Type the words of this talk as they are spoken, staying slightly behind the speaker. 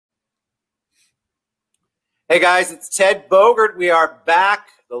Hey guys, it's Ted Bogert. We are back,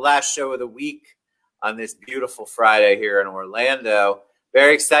 the last show of the week on this beautiful Friday here in Orlando.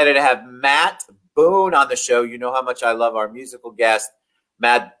 Very excited to have Matt Boone on the show. You know how much I love our musical guest.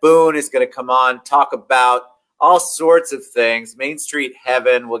 Matt Boone is going to come on, talk about all sorts of things. Main Street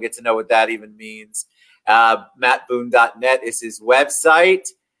Heaven, we'll get to know what that even means. MattBoone.net is his website.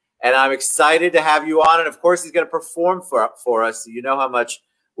 And I'm excited to have you on. And of course, he's going to perform for us. So you know how much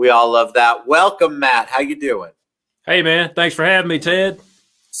we all love that. Welcome, Matt. How you doing? Hey, man. Thanks for having me, Ted.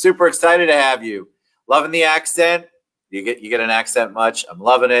 Super excited to have you. Loving the accent. You get an accent much? I'm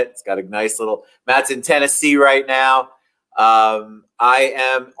loving it. It's got a nice little. Matt's in Tennessee right now. I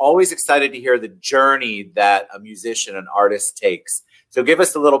am always excited to hear the journey that a musician, an artist takes. So give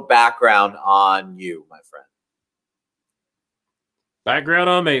us a little background on you, my friend. Background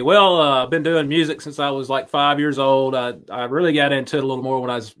on me. Well, I've been doing music since I was like 5 years old. I really got into it a little more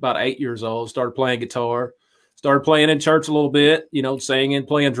when I was about 8 years old. Started playing guitar. Started playing in church a little bit, you know, singing,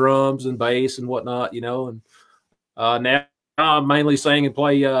 playing drums and bass and whatnot, you know. And now I mainly sing and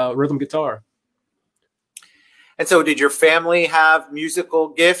play rhythm guitar. And so did your family have musical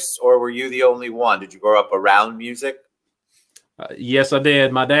gifts, or were you the only one? Did you grow up around music? Yes, I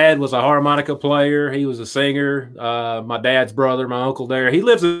did. My dad was a harmonica player. He was a singer. My dad's brother, my uncle there, he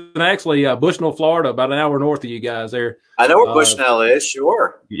lives in actually Bushnell, Florida, about an hour north of you guys there. I know where Bushnell is,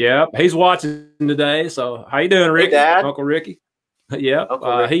 sure. Yeah, he's watching today. So how you doing, Ricky? Hey, Dad. Uncle Ricky. Yeah,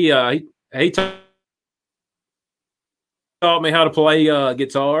 he taught me how to play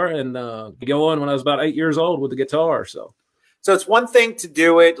guitar and going when I was about 8 years old with the guitar. So it's one thing to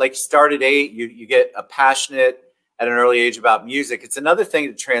do it, like you start at 8, you get a passionate at an early age about music. It's another thing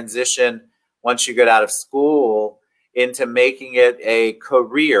to transition once you get out of school into making it a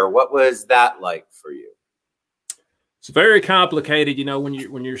career. What was that like for you? It's very complicated, you know, when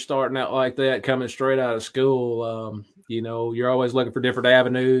you're starting out like that, coming straight out of school. You know, you're always looking for different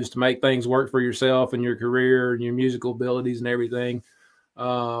avenues to make things work for yourself and your career and your musical abilities and everything.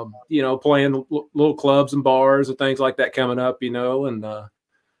 You know, playing little clubs and bars and things like that coming up, you know, and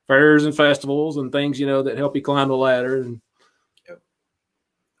fairs and festivals and things, you know, that help you climb the ladder. And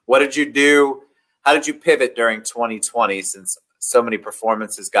what did you do? How did you pivot during 2020 since so many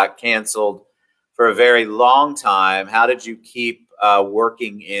performances got canceled for a very long time? How did you keep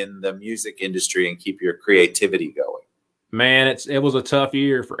working in the music industry and keep your creativity going? Man, it was a tough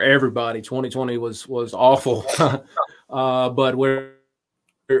year for everybody. 2020 was awful, but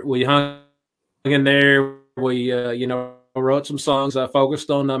we hung in there. We you know, wrote some songs. I focused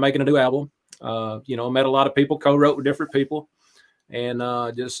on making a new album. You know, met a lot of people, co-wrote with different people, and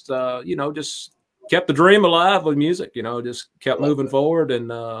just you know, just kept the dream alive with music. You know, just kept moving forward, and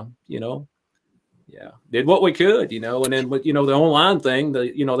you know, yeah, did what we could. You know, and then with, you know, the online thing,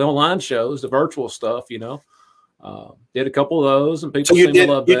 the online shows, the virtual stuff. You know, did a couple of those, and people seem to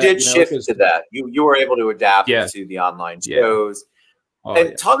love that. You did shift to that. You were able to adapt to the online shows. Oh,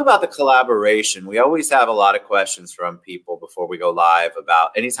 and talk about the collaboration. We always have a lot of questions from people before we go live about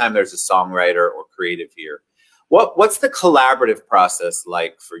anytime there's a songwriter or creative here. What's the collaborative process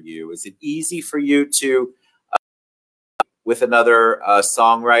like for you? Is it easy for you to with another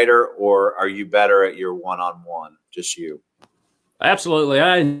songwriter, or are you better at your one-on-one, just you? Absolutely.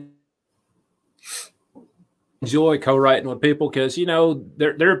 I enjoy co-writing with people because, you know,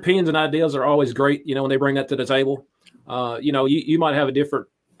 their opinions and ideas are always great, you know, when they bring that to the table. You know, you might have a different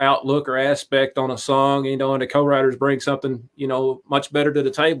outlook or aspect on a song, you know, and the co-writers bring something, you know, much better to the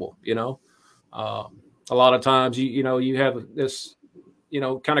table. You know, a lot of times, you know, you have this, you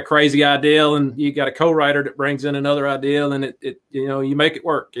know, kind of crazy ideal, and you got a co-writer that brings in another ideal, and it you know, you make it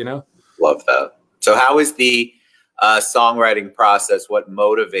work, you know. Love that. So how is the songwriting process? What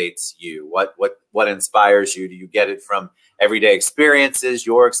motivates you? What inspires you? Do you get it from everyday experiences,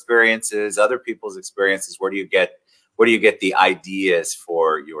 your experiences, other people's experiences? Where do you get the ideas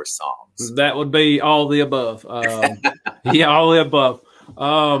for your songs? That would be all the above. Yeah, all the above.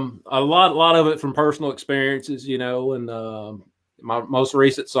 A lot of it from personal experiences, you know, and my most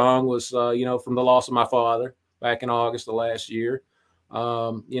recent song was, you know, from the loss of my father back in August of last year.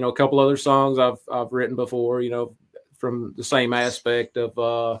 You know, a couple other songs I've written before, you know, from the same aspect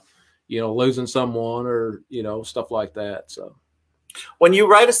of, you know, losing someone or, you know, stuff like that. So when you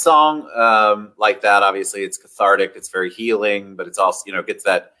write a song like that, obviously it's cathartic, it's very healing, but it's also, you know, gets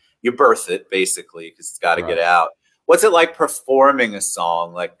that, you birth it basically because it's got to get out. What's it like performing a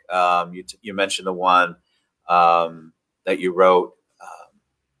song? Like you mentioned the one that you wrote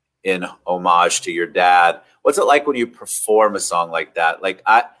in homage to your dad. What's it like when you perform a song like that? Like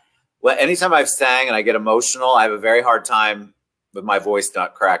anytime I've sang and I get emotional, I have a very hard time with my voice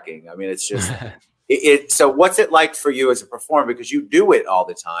not cracking. I mean, it's just, So what's it like for you as a performer? Because you do it all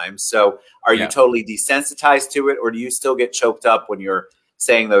the time. So are you totally desensitized to it, or do you still get choked up when you're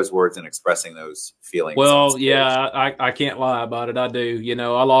saying those words and expressing those feelings? Well, yeah, I can't lie about it. I do. You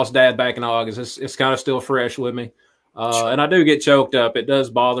know, I lost Dad back in August. It's kind of still fresh with me. And I do get choked up. It does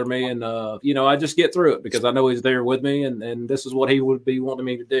bother me. And, you know, I just get through it because I know he's there with me. And this is what he would be wanting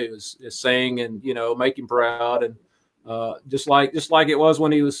me to do is sing and, you know, make him proud. And just like it was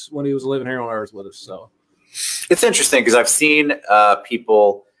when he was living here on earth with us. So it's interesting because I've seen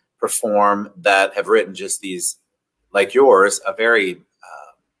people perform that have written just these, like yours, a very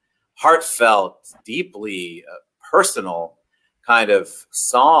heartfelt, deeply personal kind of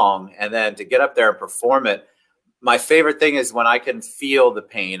song. And then to get up there and perform it. My favorite thing is when I can feel the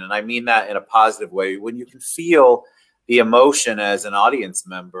pain, and I mean that in a positive way. When you can feel the emotion as an audience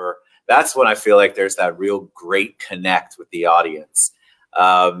member, that's when I feel like there's that real great connect with the audience.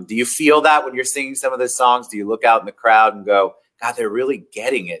 Do you feel that when you're singing some of the songs? Do you look out in the crowd and go, God, they're really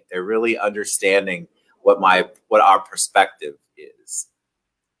getting it. They're really understanding what our perspective is.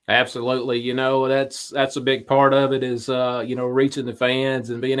 Absolutely. You know, that's a big part of it is, you know, reaching the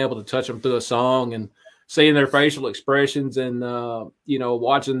fans and being able to touch them through a song and seeing their facial expressions and, you know,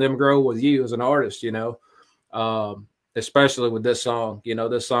 watching them grow with you as an artist, you know, especially with this song. You know,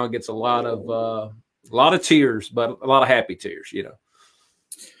 this song gets a lot of tears, but a lot of happy tears, you know.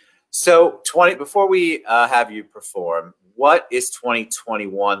 So before we have you perform, what is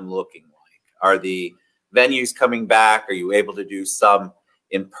 2021 looking like? Are the venues coming back? Are you able to do some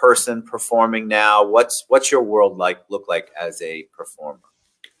in-person performing now? What's your world look like as a performer?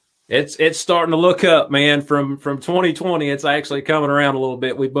 It's starting to look up, man. From 2020, it's actually coming around a little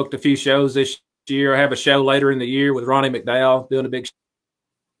bit. We booked a few shows this year. I have a show later in the year with Ronnie McDowell, doing a big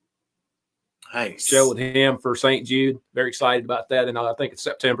show with him for St. Jude. Very excited about that, and I think it's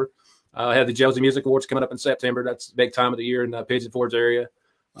September. I have the Josie Music Awards coming up in September. That's a big time of the year in the Pigeon Forge area.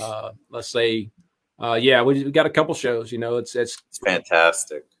 Let's say, yeah, we got a couple shows. You know, it's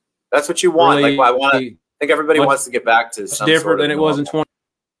fantastic. That's what you want. Really, I think everybody wants to get back to some different sort of than it was in 20.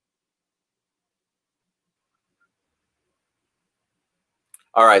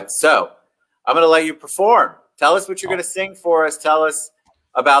 All right, so I'm going to let you perform. Tell us what you're going to sing for us. Tell us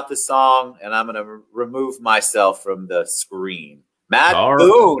about the song, and I'm going to remove myself from the screen. Matt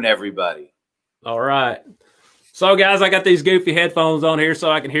Boone, everybody. All right. So, guys, I got these goofy headphones on here so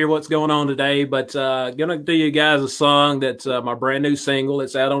I can hear what's going on today, but going to do you guys a song that's my brand new single.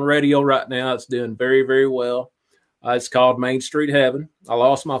 It's out on radio right now. It's doing very, very well. It's called Main Street Heaven. I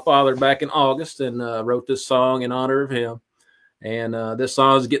lost my father back in August and wrote this song in honor of him. And this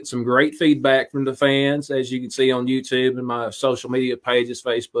song is getting some great feedback from the fans, as you can see on YouTube and my social media pages,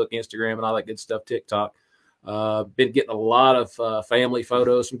 Facebook, Instagram, and all that good stuff, TikTok. Been getting a lot of family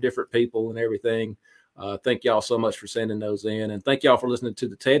photos from different people and everything. Thank y'all so much for sending those in. And thank y'all for listening to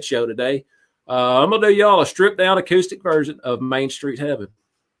the TED Show today. I'm going to do y'all a stripped-down acoustic version of Main Street Heaven.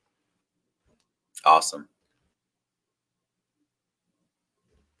 Awesome.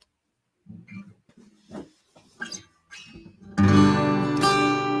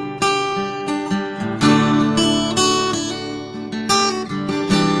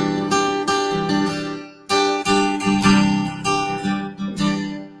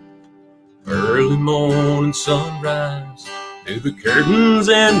 Early morning sunrise through the curtains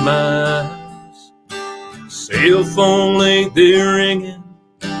and my eyes. Cell phone link there ringing,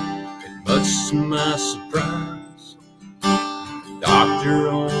 and much to my surprise, the doctor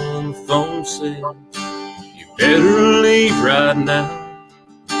on the phone said, "You better leave right now.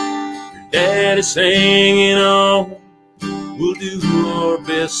 Your daddy's hanging on. We'll do our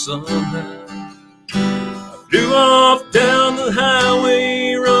best somehow." I flew off down the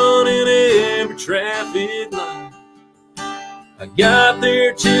highway, running every traffic light. I got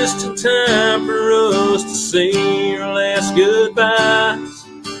there just in time for us to say our last goodbyes.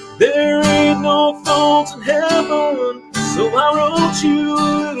 There ain't no phones in heaven, so I wrote you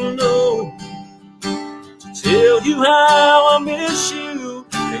a little note to tell you how I miss you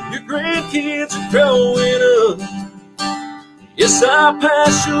and your grandkids are growing up. Yes, I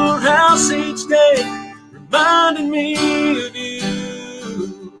pass your house each day, reminding me of you.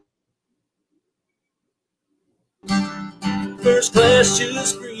 First class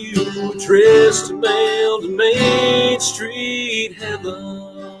just for you, addressed to mail to Main Street Heaven.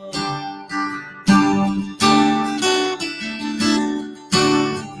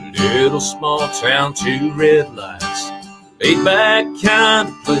 Little small town, 2 red lights, laid back kind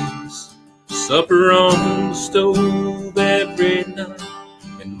of place. Supper on the stove every night,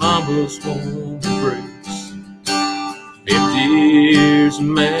 and Mama's warm embrace. 50 years of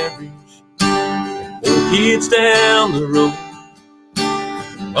marriage, kids down the road.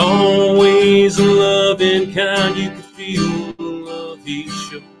 Always a loving kind, you could feel the love he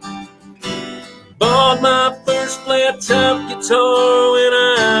showed. Bought my first flat-top guitar when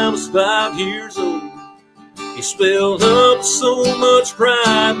I was 5 years old. He swelled up so much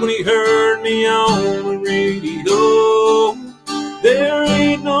pride when he heard me on the radio. There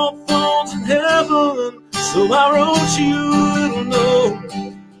ain't no phones in heaven, so I wrote you a little note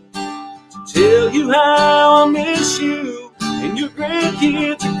to tell you how I miss you and your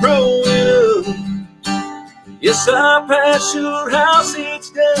grandkids are growing up. Yes, I pass your house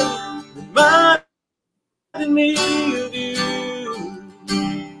each day, reminding me of you.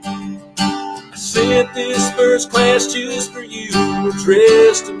 I sent this first class just for you,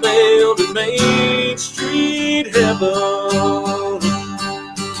 addressed to mail to Main Street Heaven.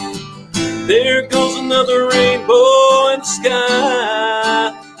 There goes another rainbow in the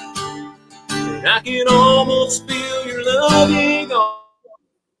sky, and I can almost feel your loving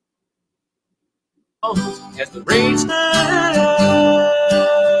arms as the rain's down.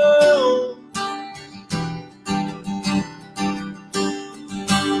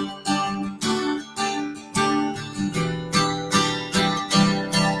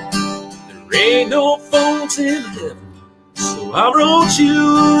 There ain't no phones in heaven, so I wrote you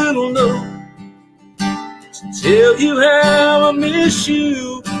a little note to tell you how I miss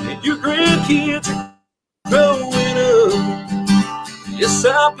you and your grandkids are growing up. Yes,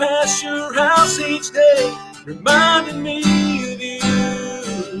 I pass your house each day, reminding me of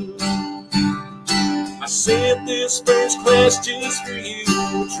you. I sent this first class just for you,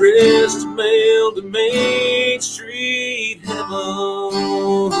 addressed mail to Main Street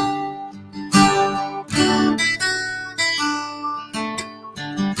Heaven.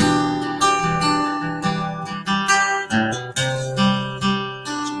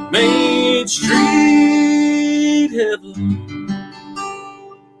 Main Street Heaven.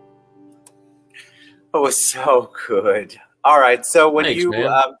 It was so good. All right. So when Thanks,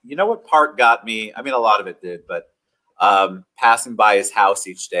 you know what part got me? I mean, a lot of it did, but passing by his house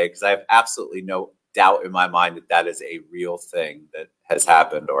each day, because I have absolutely no doubt in my mind that that is a real thing that has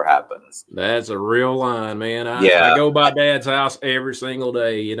happened or happens. That's a real line, man. I go by Dad's house every single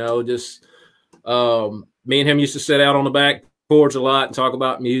day. You know, just me and him used to sit out on the back porch a lot and talk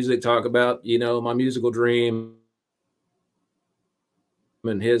about music, talk about, you know, my musical dream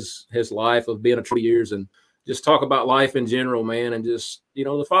and his life of being a 20 years, and just talk about life in general, man, and just, you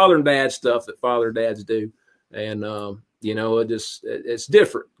know, the father and dad stuff that father and dads do. And you know, it's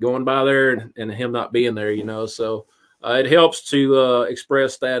different going by there and him not being there, you know. So it helps to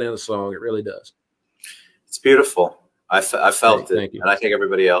express that in a song. It really does. It's beautiful. I felt it, thank you. And I think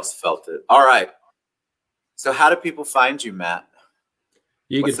everybody else felt it. All right. So how do people find you, Matt?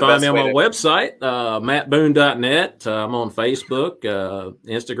 You can find me on my website, mattboone.net. I'm on Facebook,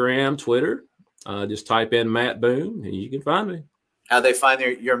 Instagram, Twitter. Just type in Matt Boone and you can find me. How they find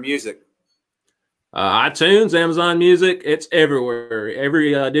your music? iTunes, Amazon Music, it's everywhere.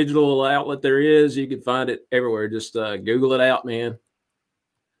 Every digital outlet there is, you can find it everywhere. Just Google it out, man.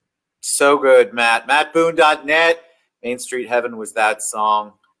 So good, Matt. Mattboone.net. Main Street Heaven was that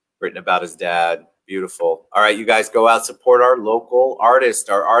song written about his dad. Beautiful. All right, you guys go out, support our local artist.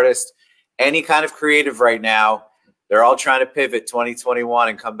 Our artist, any kind of creative right now, they're all trying to pivot 2021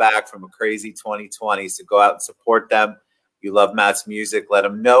 and come back from a crazy 2020. So go out and support them. You love Matt's music. Let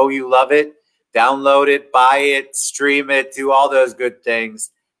them know you love it. Download it, buy it, stream it, do all those good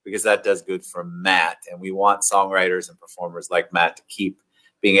things, because that does good for Matt. And we want songwriters and performers like Matt to keep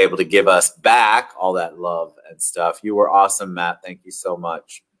being able to give us back all that love and stuff. You were awesome, Matt. Thank you so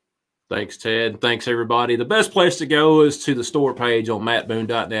much. Thanks, Ted. Thanks, everybody. The best place to go is to the store page on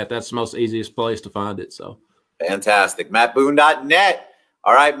mattboone.net. That's the most easiest place to find it. So fantastic. Mattboone.net.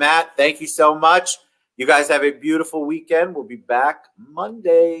 All right, Matt, thank you so much. You guys have a beautiful weekend. We'll be back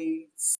Monday.